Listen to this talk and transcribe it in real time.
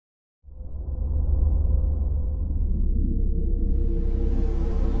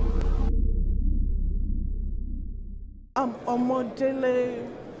I'm Omodele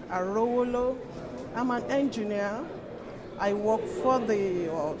Arowolo. I'm an engineer. I work for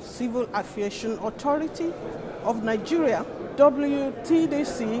the Civil Aviation Authority of Nigeria.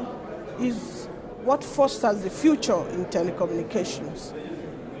 WTDC is what fosters the future in telecommunications.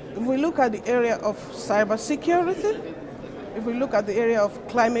 If we look at the area of cybersecurity, if we look at the area of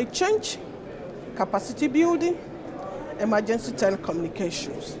climate change, capacity building, emergency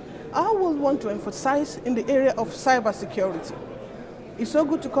telecommunications, I will want to emphasize in the area of cybersecurity. It's so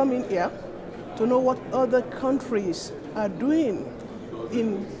good to come in here to know what other countries are doing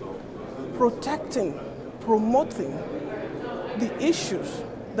in protecting, promoting the issues,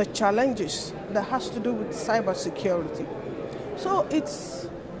 the challenges that has to do with cybersecurity. So it's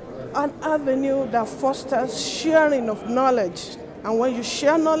an avenue that fosters sharing of knowledge. And when you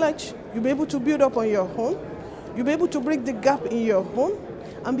share knowledge, you'll be able to build up on your own. You'll be able to break the gap in your own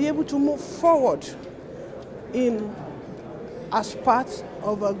and be able to move forward as part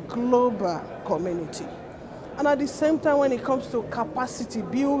of a global community. And at the same time, when it comes to capacity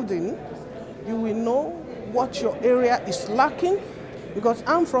building, you will know what your area is lacking. Because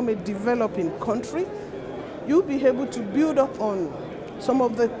I'm from a developing country, you'll be able to build up on some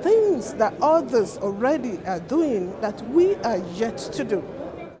of the things that others already are doing that we are yet to do.